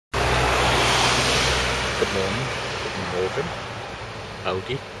Good morning, guten Morgen,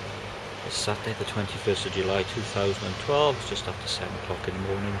 howdy. It's Saturday the 21st of July 2012, it's just after 7 o'clock in the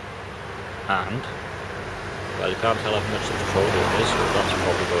morning, and, well, you can't tell how much the petroleum is, but that's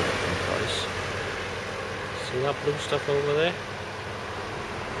probably going up in price. See that blue stuff over there?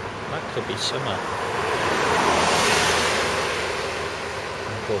 That could be summer.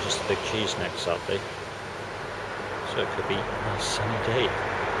 And of course it's the big cheese next Saturday, so it could be a sunny day.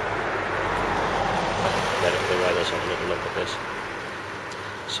 Get up the weather, so have a little look at this.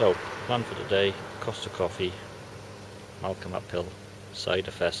 So, plan for today, Costa Coffee, Malcolm Uphill, Cider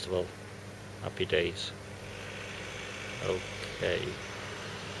Festival, happy days. Okay.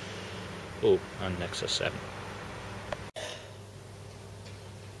 Oh, and Nexus 7.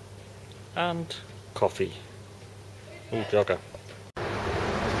 And coffee. Oh, jogger.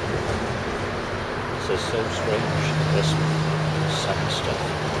 This is so strange, this sun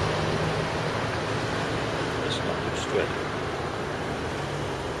stuff. Not used to it.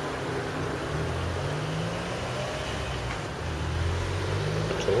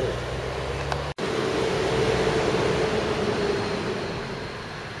 At all.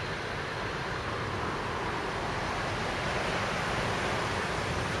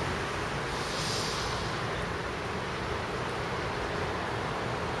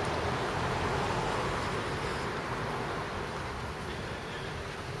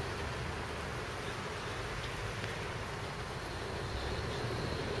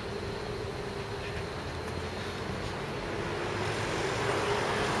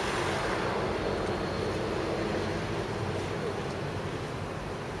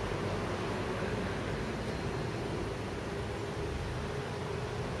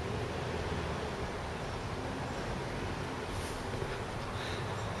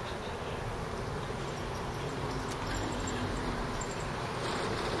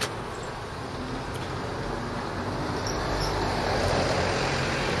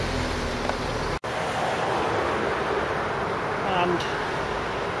 And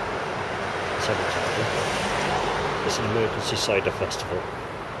it's an emergency cider festival.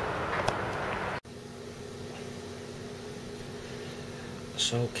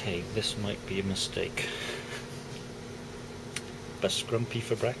 So okay, this might be a mistake. A scrumpy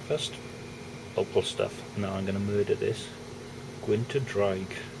for breakfast. Local stuff. Now I'm going to murder this. Gwynter Drag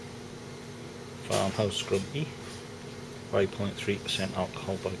Farmhouse Scrumpy. 5.3%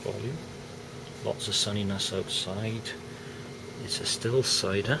 alcohol by volume. Lots of sunniness outside. It's a still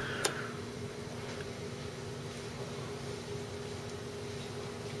cider.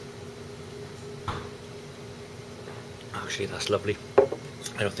 Actually, that's lovely.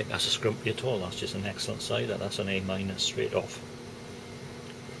 I don't think that's a scrumpy at all, that's just an excellent cider. That's an A- straight off.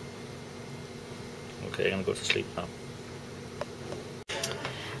 Okay, I'm going to go to sleep now.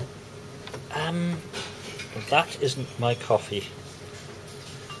 That isn't my coffee,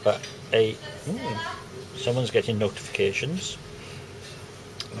 but someone's getting notifications.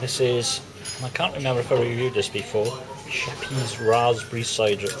 This is, I can't remember if I reviewed this before, Sheppy's Raspberry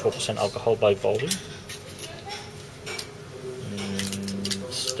Cider at 4% alcohol by volume.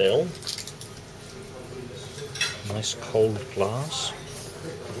 Still. Nice cold glass.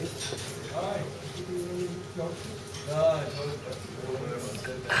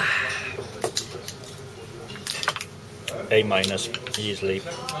 A- easily.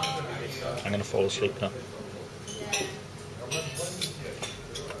 I'm going to fall asleep now.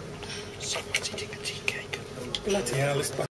 Someone's eating a tea cake. Bloody hell,